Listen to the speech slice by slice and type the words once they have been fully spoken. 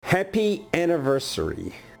Happy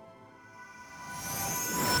anniversary.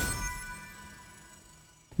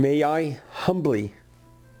 May I humbly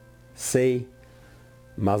say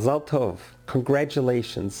Mazal Tov,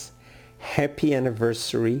 congratulations, happy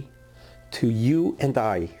anniversary to you and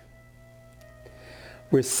I.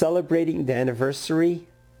 We're celebrating the anniversary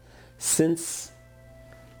since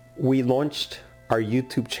we launched our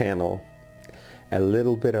YouTube channel, A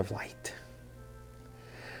Little Bit of Light.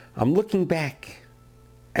 I'm looking back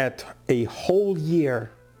at a whole year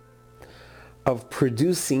of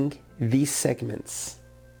producing these segments.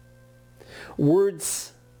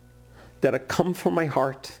 Words that come from my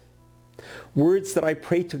heart, words that I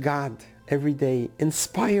pray to God every day,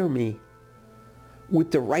 inspire me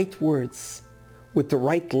with the right words, with the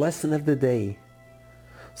right lesson of the day,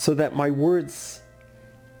 so that my words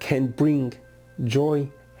can bring joy,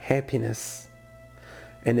 happiness,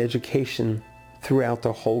 and education throughout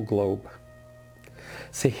the whole globe.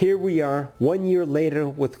 So here we are, 1 year later,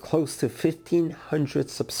 with close to 1,500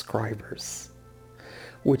 subscribers,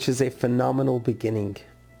 which is a phenomenal beginning.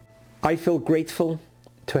 I feel grateful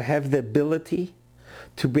to have the ability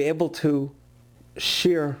to be able to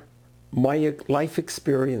share my life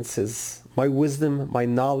experiences, my wisdom, my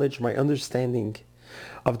knowledge, my understanding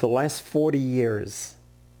of the last 40 years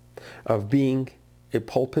of being a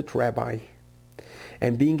pulpit rabbi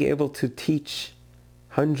and being able to teach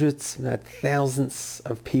hundreds, not thousands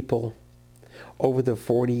of people over the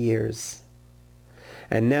 40 years.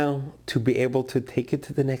 And now to be able to take it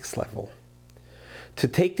to the next level, to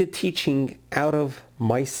take the teaching out of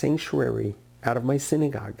my sanctuary, out of my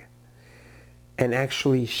synagogue, and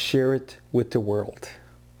actually share it with the world.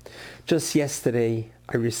 Just yesterday,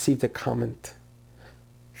 I received a comment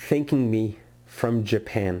thanking me from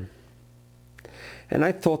Japan. And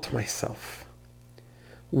I thought to myself,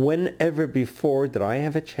 whenever before did I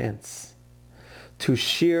have a chance to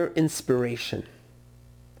share inspiration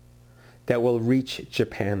that will reach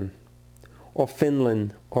Japan or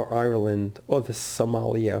Finland or Ireland or the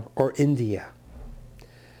Somalia or India?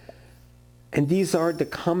 And these are the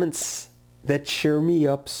comments that cheer me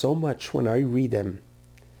up so much when I read them,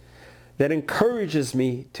 that encourages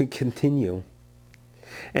me to continue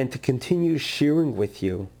and to continue sharing with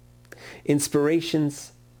you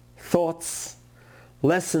inspirations, thoughts,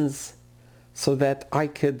 lessons, so that I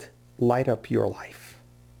could light up your life.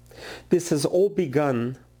 This has all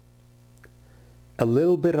begun a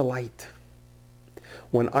little bit of light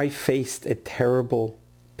when I faced a terrible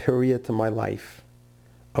period in my life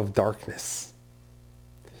of darkness.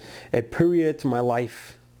 A period in my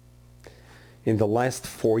life in the last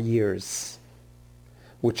 4 years,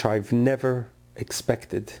 which I've never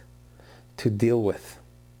expected to deal with.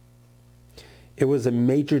 It was a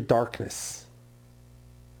major darkness.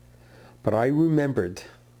 But I remembered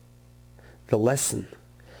the lesson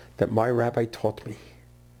that my rabbi taught me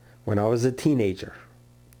when I was a teenager.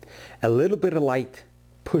 A little bit of light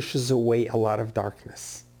pushes away a lot of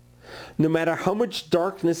darkness. No matter how much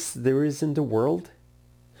darkness there is in the world,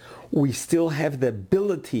 we still have the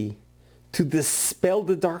ability to dispel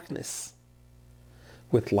the darkness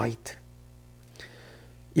with light.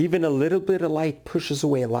 Even a little bit of light pushes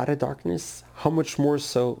away a lot of darkness. How much more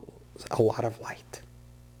so a lot of light?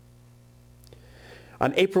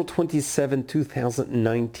 On April 27,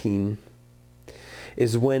 2019,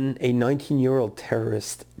 is when a 19-year-old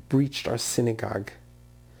terrorist breached our synagogue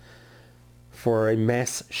for a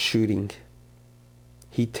mass shooting.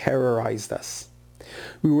 He terrorized us.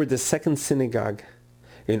 We were the second synagogue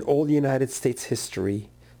in all United States history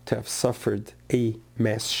to have suffered a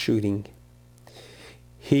mass shooting.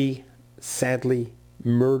 He sadly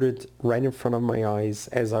murdered right in front of my eyes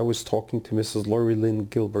as I was talking to Mrs. Lori Lynn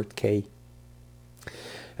Gilbert Kay.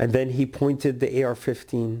 And then he pointed the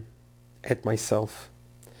AR-15 at myself.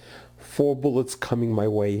 4 bullets coming my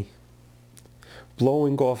way,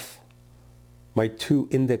 blowing off my 2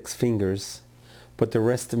 index fingers, but the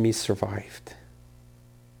rest of me survived.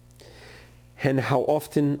 And how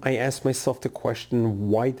often I ask myself the question,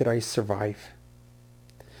 why did I survive?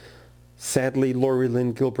 Sadly, Lori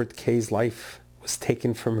Lynn Gilbert Kay's life was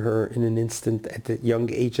taken from her in an instant at the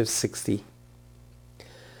young age of 60.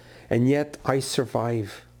 And yet I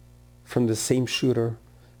survive from the same shooter,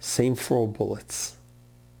 same 4 bullets.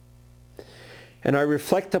 And I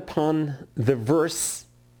reflect upon the verse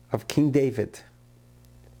of King David,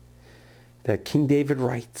 that King David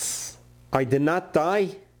writes, I did not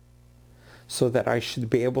die so that I should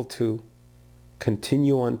be able to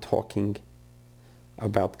continue on talking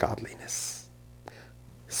about godliness.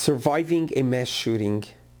 Surviving a mass shooting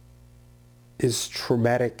is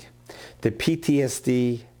traumatic. The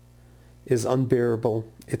PTSD is unbearable.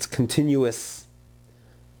 It's continuous.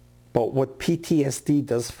 But what PTSD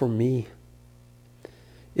does for me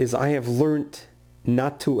is I have learned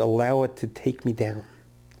not to allow it to take me down,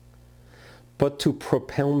 but to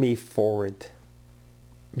propel me forward.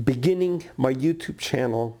 Beginning my YouTube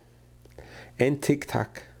channel and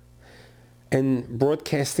TikTok and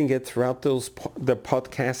broadcasting it throughout the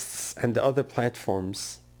podcasts and the other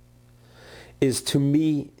platforms is to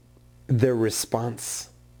me the response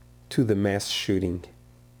to the mass shooting.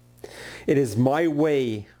 It is my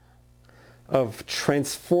way of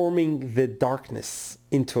transforming the darkness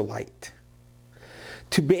into light.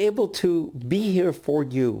 To be able to be here for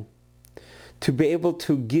you, to be able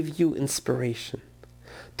to give you inspiration,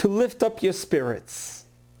 to lift up your spirits,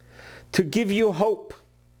 to give you hope,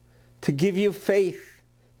 to give you faith,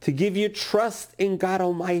 to give you trust in God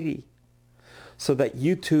Almighty, so that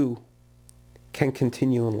you too can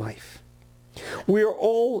continue in life. We are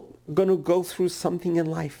all going to go through something in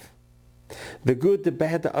life, the good, the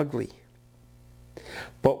bad, the ugly.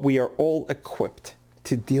 But we are all equipped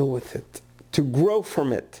to deal with it, to grow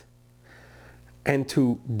from it, and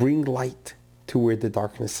to bring light to where the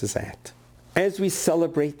darkness is at. As we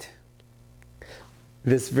celebrate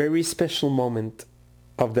this very special moment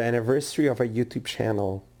of the anniversary of our YouTube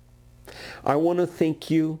channel, I want to thank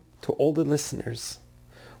you, to all the listeners,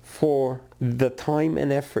 for the time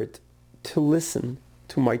and effort to listen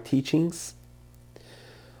to my teachings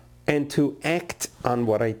and to act on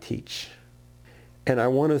what I teach. And I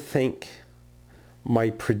want to thank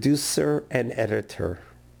my producer and editor.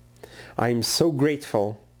 I am so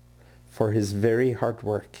grateful for his very hard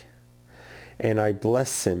work. And I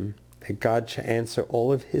bless him that God shall answer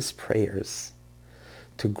all of his prayers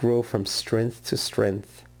to grow from strength to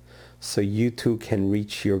strength so you too can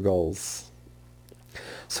reach your goals.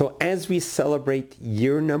 So as we celebrate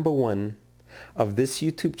year number 1 of this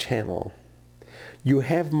YouTube channel, you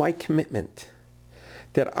have my commitment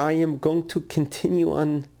that I am going to continue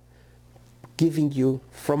on giving you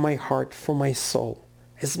from my heart, from my soul,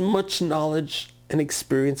 as much knowledge and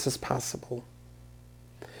experience as possible.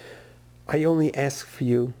 I only ask for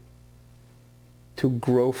you to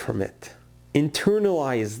grow from it,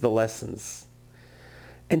 internalize the lessons,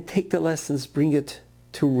 and take the lessons, bring it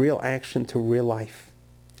to real action, to real life,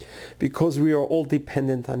 because we are all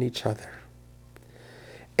dependent on each other.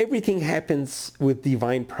 Everything happens with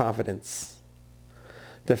divine providence.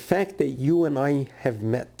 The fact that you and I have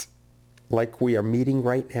met like we are meeting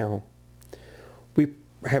right now, we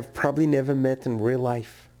have probably never met in real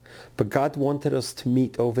life, but God wanted us to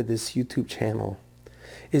meet over this YouTube channel,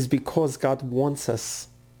 is because God wants us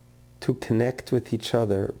to connect with each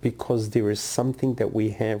other, because there is something that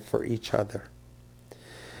we have for each other.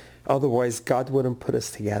 Otherwise, God wouldn't put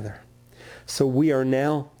us together. So we are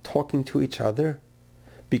now talking to each other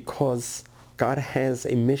because God has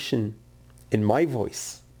a mission in my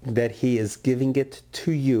voice that he is giving it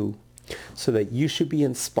to you so that you should be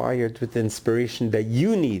inspired with the inspiration that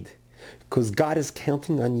you need, because God is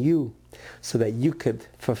counting on you so that you could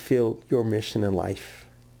fulfill your mission in life.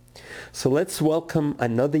 So let's welcome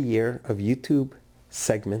another year of YouTube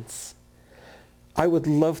segments. I would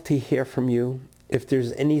love to hear from you if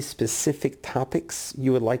there's any specific topics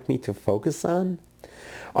you would like me to focus on.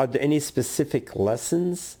 Are there any specific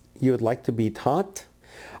lessons you would like to be taught?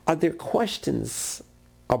 Are there questions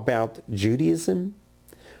about Judaism,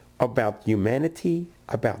 about humanity,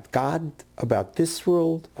 about God, about this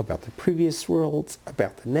world, about the previous worlds,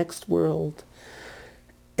 about the next world?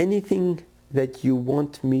 Anything that you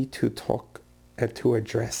want me to talk and to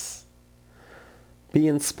address? Be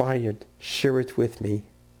inspired, share it with me,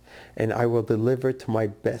 and I will deliver to my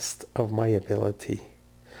best of my ability.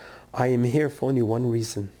 I am here for only one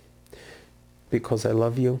reason, because I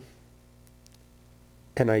love you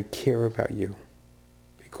and I care about you,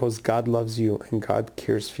 because God loves you and God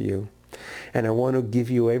cares for you. And I want to give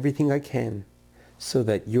you everything I can so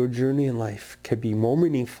that your journey in life can be more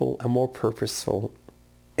meaningful and more purposeful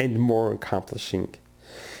and more accomplishing.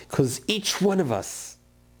 Because each one of us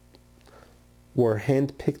were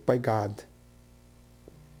handpicked by God.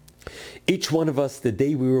 Each one of us, the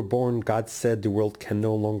day we were born, God said the world can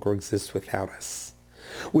no longer exist without us.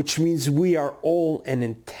 Which means we are all an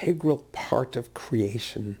integral part of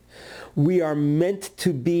creation. We are meant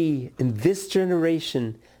to be in this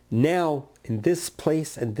generation, now, in this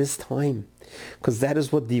place and this time. Because that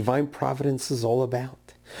is what divine providence is all about.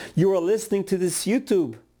 You are listening to this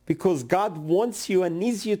YouTube because God wants you and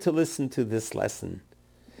needs you to listen to this lesson.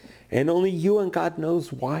 And only you and God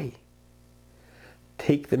knows why.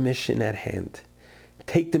 Take the mission at hand.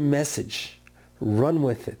 Take the message. Run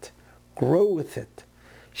with it. Grow with it.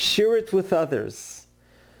 Share it with others.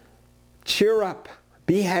 Cheer up.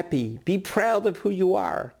 Be happy. Be proud of who you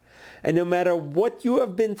are. And no matter what you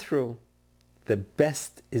have been through, the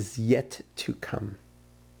best is yet to come.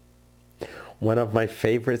 One of my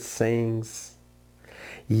favorite sayings,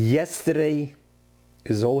 yesterday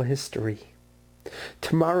is all history.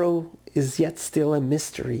 Tomorrow is yet still a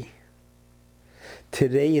mystery.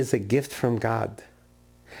 Today is a gift from God.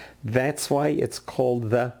 That's why it's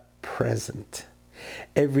called the present.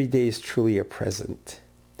 Every day is truly a present.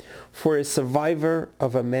 For a survivor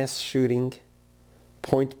of a mass shooting,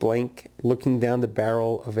 point blank, looking down the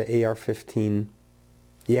barrel of an AR-15,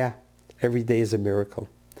 yeah, every day is a miracle.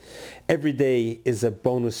 Every day is a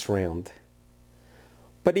bonus round.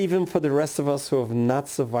 But even for the rest of us who have not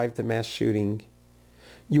survived a mass shooting,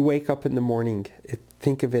 you wake up in the morning,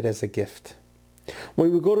 think of it as a gift.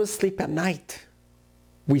 When we go to sleep at night,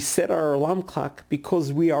 we set our alarm clock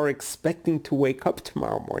because we are expecting to wake up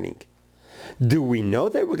tomorrow morning. Do we know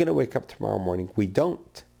that we're going to wake up tomorrow morning? We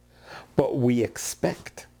don't. But we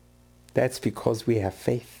expect. That's because we have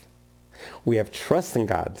faith. We have trust in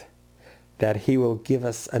God that He will give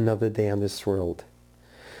us another day on this world.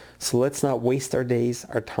 So let's not waste our days,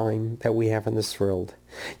 our time that we have in this world.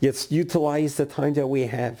 Let's utilize the time that we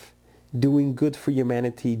have doing good for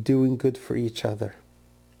humanity, doing good for each other.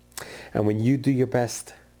 And when you do your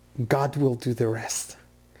best, God will do the rest.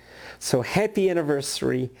 So happy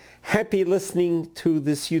anniversary. Happy listening to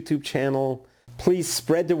this YouTube channel. Please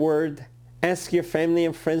spread the word. Ask your family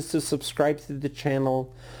and friends to subscribe to the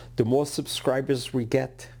channel. The more subscribers we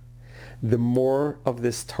get, the more of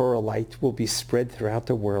this Torah light will be spread throughout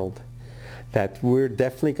the world. That we're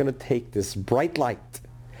definitely going to take this bright light,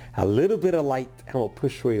 a little bit of light, and we'll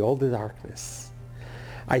push away all the darkness.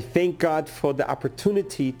 I thank God for the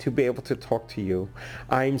opportunity to be able to talk to you.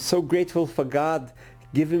 I'm so grateful for God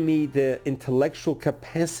giving me the intellectual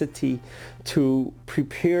capacity to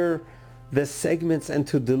prepare the segments and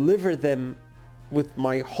to deliver them with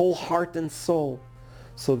my whole heart and soul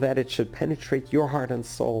so that it should penetrate your heart and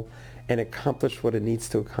soul and accomplish what it needs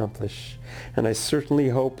to accomplish. And I certainly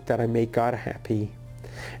hope that I make God happy.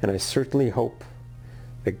 And I certainly hope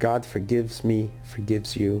that God forgives me,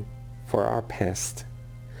 forgives you for our past,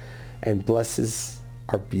 and blesses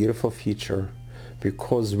our beautiful future,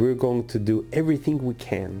 because we're going to do everything we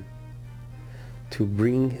can to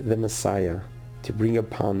bring the Messiah, to bring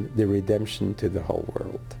upon the redemption to the whole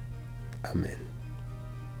world. Amen.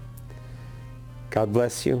 God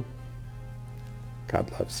bless you.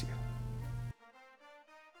 God loves you.